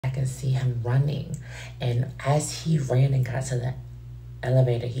can see him running. And as he ran and got to the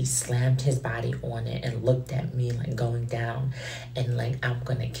elevator, he slammed his body on it and looked at me like going down and like, I'm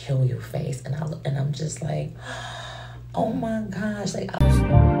gonna kill you face. And I'm just like, oh my gosh, like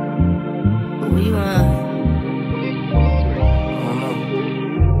we want.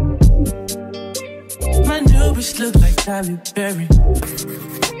 My new bitch look like Tyler Perry,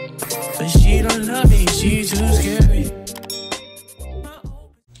 but she don't love me, she too scary.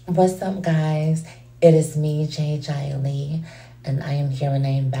 What's up, guys? It is me, J. Lee, and I am here and I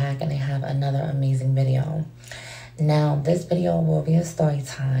am back, and I have another amazing video. Now, this video will be a story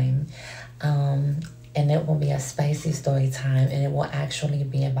time, and it will be a spicy story time, and it will actually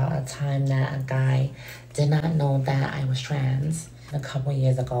be about a time that a guy did not know that I was trans a couple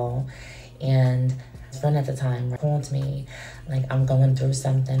years ago, and his friend at the time called me like, I'm going through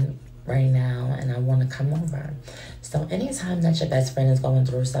something right now and I want to come over. So anytime that your best friend is going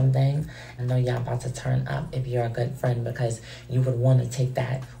through something, I know y'all about to turn up if you're a good friend, because you would want to take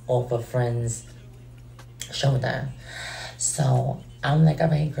that off a friend's shoulder. So I'm like, all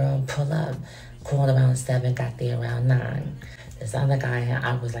right, girl, pull up. Called around 7, got there around 9. This other guy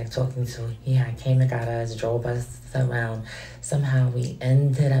I was like talking to, he had came and got us, drove us around. Somehow we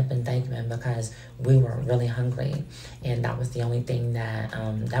ended up in Dykeman because we were really hungry, and that was the only thing that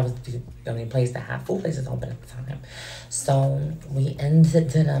that was the only place that had food places open at the time. So we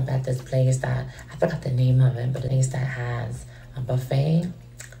ended up at this place that I forgot the name of it, but a place that has a buffet,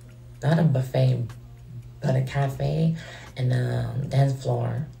 not a buffet, but a cafe and a dance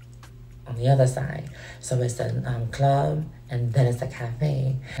floor on the other side. So it's a club and then it's a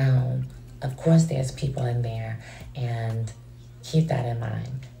cafe. Now, of course, there's people in there, and keep that in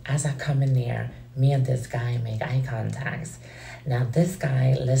mind. As I come in there, me and this guy make eye contacts. Now, this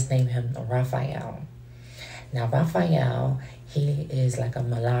guy, let's name him Raphael. Now, Raphael, he is like a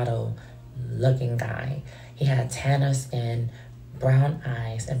mulatto looking guy. He had tanner skin, brown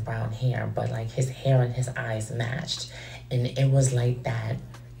eyes, and brown hair, but like his hair and his eyes matched. And it was like that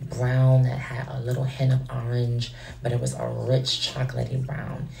brown that had a little hint of orange, but it was a rich chocolatey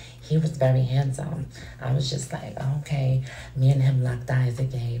brown. He was very handsome. I was just like, okay. Me and him locked eyes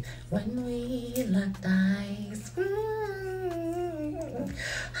again. When we locked eyes,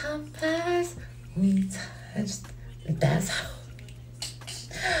 how fast we touched. That's how.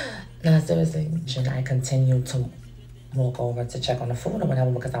 Now, seriously, I continued to walk over to check on the food or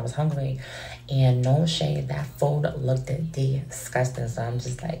whatever because I was hungry, and no shade, that food looked disgusting. So I'm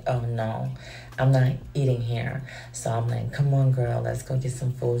just like, oh no, I'm not eating here. So I'm like, come on girl, let's go get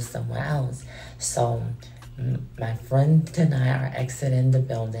some food somewhere else. So my friend and I are exiting the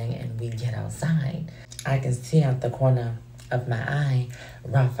building and we get outside. I can see out the corner of my eye,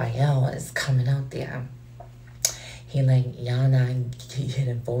 Raphael is coming out there. He like, y'all not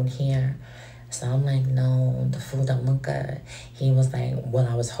getting food here? So I'm like, no, the food don't look good. He was like, well,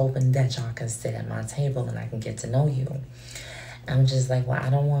 I was hoping that y'all can sit at my table and I can get to know you. I'm just like, well, I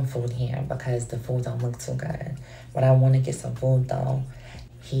don't want food here because the food don't look too good. But I want to get some food though.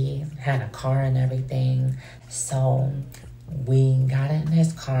 He had a car and everything. So we got in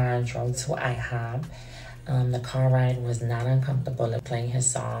his car, drove to IHOP. The car ride was not uncomfortable, playing his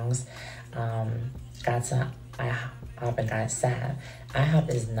songs. Got to IHOP and got sad. IHOP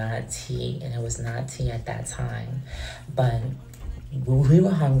is not tea, and it was not tea at that time. But we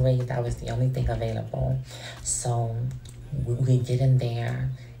were hungry. That was the only thing available. So we get in there,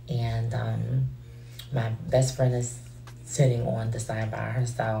 and my best friend is sitting on the side by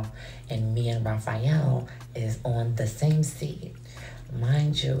herself, and me and Raphael is on the same seat.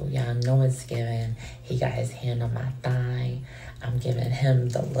 Mind you, y'all know it's given. He got his hand on my thigh. I'm giving him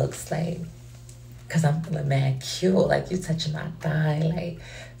the looks like, because I'm feeling mad cute, like you touching my thigh, like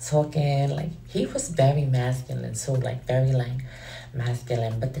talking, like he was very masculine too, like very like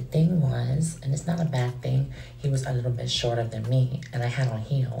masculine. But the thing was, and it's not a bad thing, he was a little bit shorter than me and I had on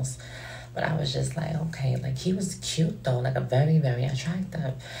heels. But I was just like, okay, like he was cute though, like a very, very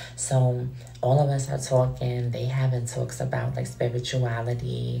attractive. So all of us are talking, they having talks about like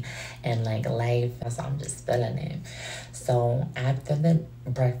spirituality and like life. So I'm just feeling it. So after the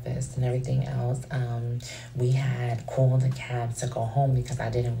breakfast and everything else, we had called a cab to go home because I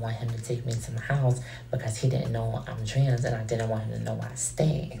didn't want him to take me to my house because he didn't know I'm trans and I didn't want him to know I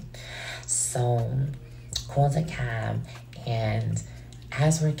stayed. So called a cab, and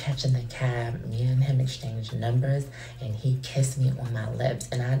as we're catching the cab, me and him exchanged numbers, and he kissed me on my lips,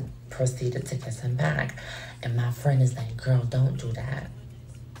 and I proceeded to kiss him back. And my friend is like, girl, don't do that.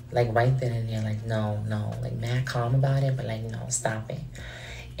 Like right then and there, like, no, like mad calm about it, but like, no, stop it.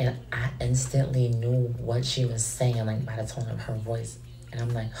 And I instantly knew what she was saying, like by the tone of her voice And I'm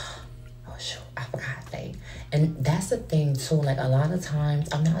like, oh shoot, I forgot. Like, and that's the thing too. Like a lot of times,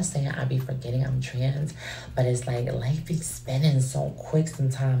 I'm not saying I be forgetting I'm trans, but it's like life be spinning so quick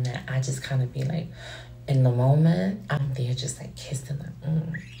sometimes that I just kind of be like, in the moment, I'm there just like kissing her.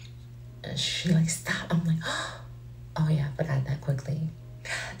 And she like, stop. I'm like, oh yeah, I forgot that quickly.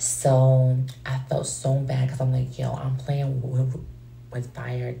 So I felt so bad because I'm like, yo, I'm playing with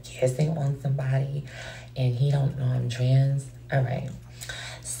fire, kissing on somebody, and he don't know I'm trans. All right.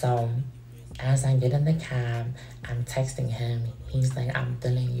 So as I get in the cab, I'm texting him. He's like, I'm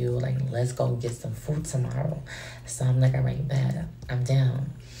feeling you. Like, let's go get some food tomorrow. So I'm like, all right, bet. I'm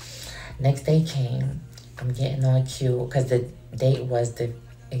down. Next day came. I'm getting all cute because the date was the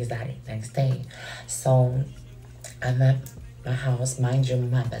exact next day. So I'm at my house. Mind you,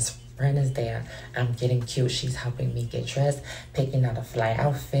 my best friend is there. I'm getting cute. She's helping me get dressed, picking out a fly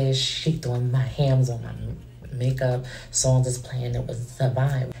outfit. She doing my hands on my makeup. Songs is playing. It was a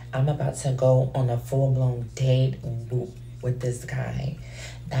vibe. I'm about to go on a full-blown date with this guy.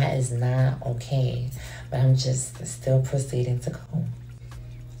 That is not okay. But I'm just still proceeding to go.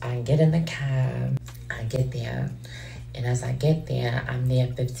 I get in the cab. I get there. And as I get there, I'm there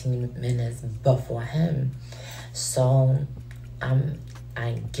 15 minutes before him. So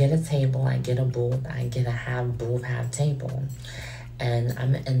I get a table, I get a booth, I get a half booth, half table. And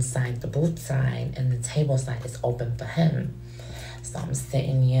I'm inside the booth side, and the table side is open for him. So I'm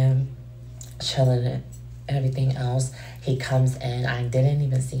sitting here, chilling and everything else. He comes in. I didn't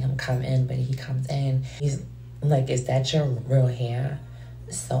even see him come in, but he comes in. He's like, is that your real hair?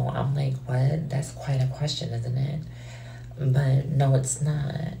 So I'm like, what? That's quite a question, isn't it? But no, it's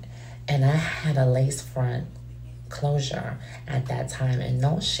not. And I had a lace front closure at that time, and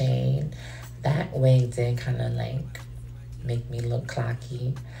no shade, that wig did kind of like make me look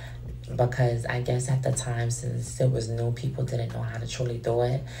clocky, because I guess at the time, since it was new, people didn't know how to truly do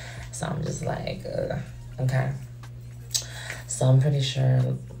it. So I'm just like, okay. So I'm pretty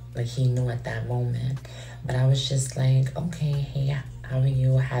sure like he knew at that moment, but I was just like, okay, hey, how are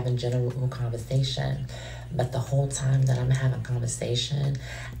you? Having general conversation. But the whole time that I'm having conversation,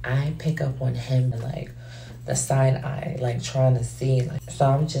 I pick up on him like the side eye, like trying to see. Like, so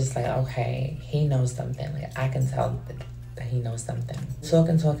I'm just like, okay, he knows something. Like I can tell that he knows something.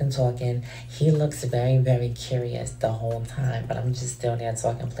 Talking. He looks very, very curious the whole time, but I'm just still there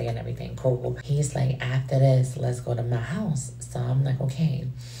talking, playing everything cool. He's like, after this, let's go to my house. So I'm like, okay.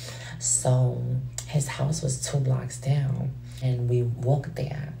 So his house was 2 blocks down, and we walked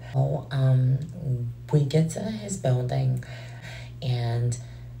there. So we get to his building, and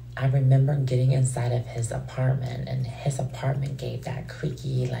I remember getting inside of his apartment, and his apartment gave that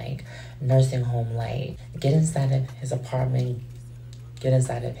creaky, like, nursing home light. Get inside of his apartment, get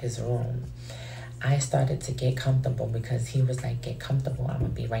inside of his room. I started to get comfortable because he was like, get comfortable, I'm gonna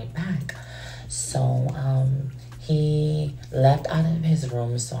be right back. So he left out of his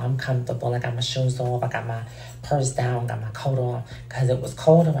room, so I'm comfortable. I got my shoes off, I got my purse down, got my coat off, because it was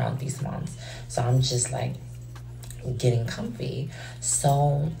cold around these months. So I'm just like getting comfy.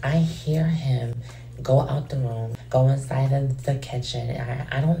 So I hear him go out the room, go inside of the kitchen.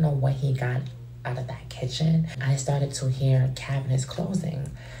 I don't know what he got out of that kitchen. I started to hear cabinets closing.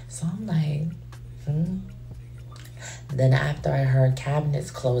 So I'm like, Then after I heard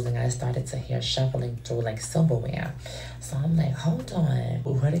cabinets closing, I started to hear shuffling through like silverware. So I'm like, hold on,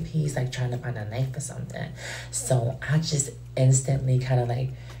 what if he's like trying to find a knife or something? So I just instantly kind of like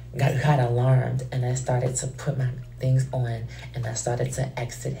got alarmed, and I started to put my things on, and I started to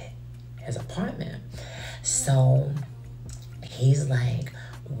exit his apartment. So he's like,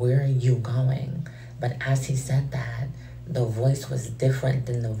 where are you going? But as he said that, the voice was different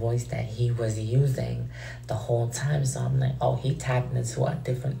than the voice that he was using the whole time. So I'm like, oh, he tapped into a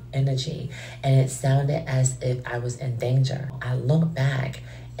different energy. And it sounded as if I was in danger. I look back,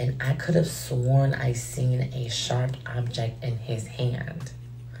 and I could have sworn I seen a sharp object in his hand.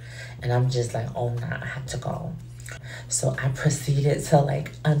 And I'm just like, oh, nah, I have to go. So I proceeded to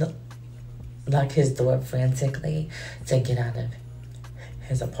like unlock his door frantically to get out of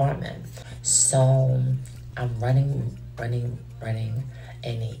his apartment. So I'm running,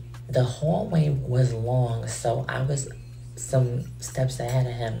 and the hallway was long, so I was some steps ahead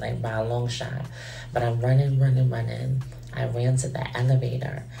of him, like by a long shot. But I'm running. I ran to the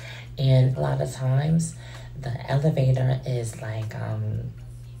elevator, and a lot of times the elevator is like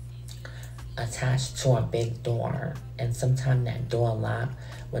attached to a big door, and sometimes that door locked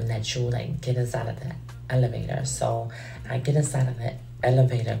when that you like get inside of the elevator. So I get inside of the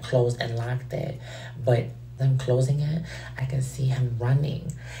elevator, closed and locked it, but them closing it, I can see him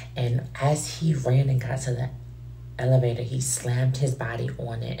running. And as he ran and got to the elevator, he slammed his body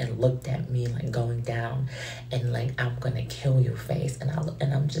on it and looked at me like going down and like, I'm gonna kill you face.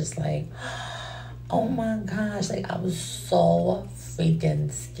 And I'm just like, oh my gosh, like I was so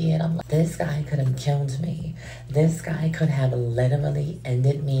freaking scared. I'm like, this guy could have killed me. This guy could have literally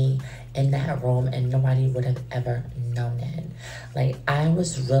ended me in that room and nobody would have ever known it. Like, I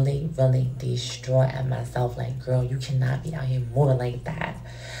was really, really distraught at myself. Like, girl, you cannot be out here moving like that.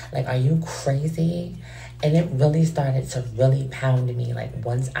 Like, are you crazy? And it really started to really pound me. Like,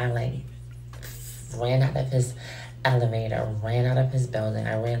 once I like ran out of his elevator, ran out of his building,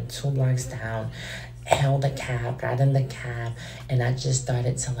 I ran 2 blocks down, held a cab, got in the cab, and I just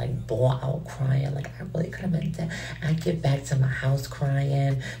started to like bawl out crying. Like, I really could have been dead. I get back to my house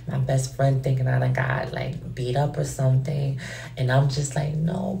crying, my best friend thinking I done got like beat up or something, and I'm just like,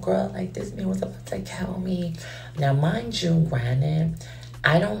 no girl, like this man was about to kill me. Now mind you, granted,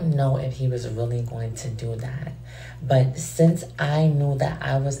 I don't know if he was really going to do that, but since I knew that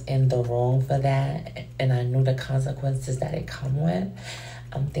I was in the wrong for that and I knew the consequences that it come with,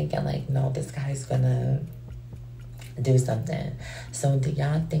 I'm thinking like, no, this guy's gonna do something. So do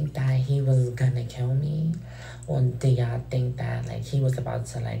y'all think that he was gonna kill me? Or do y'all think that like he was about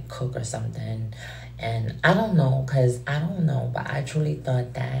to like cook or something? And I don't know, because I don't know, but I truly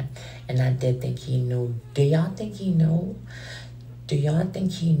thought that, and I did think he knew. Do y'all think he knew? Do y'all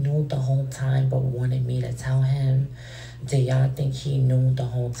think he knew the whole time but wanted me to tell him? Do y'all think he knew the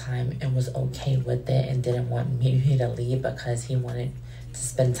whole time and was okay with it and didn't want me to leave because he wanted to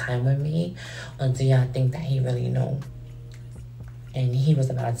spend time with me? Or do y'all think that he really knew and he was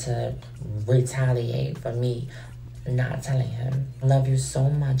about to retaliate for me not telling him? Love you so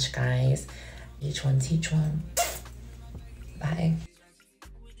much, guys. Each one teach one. Bye.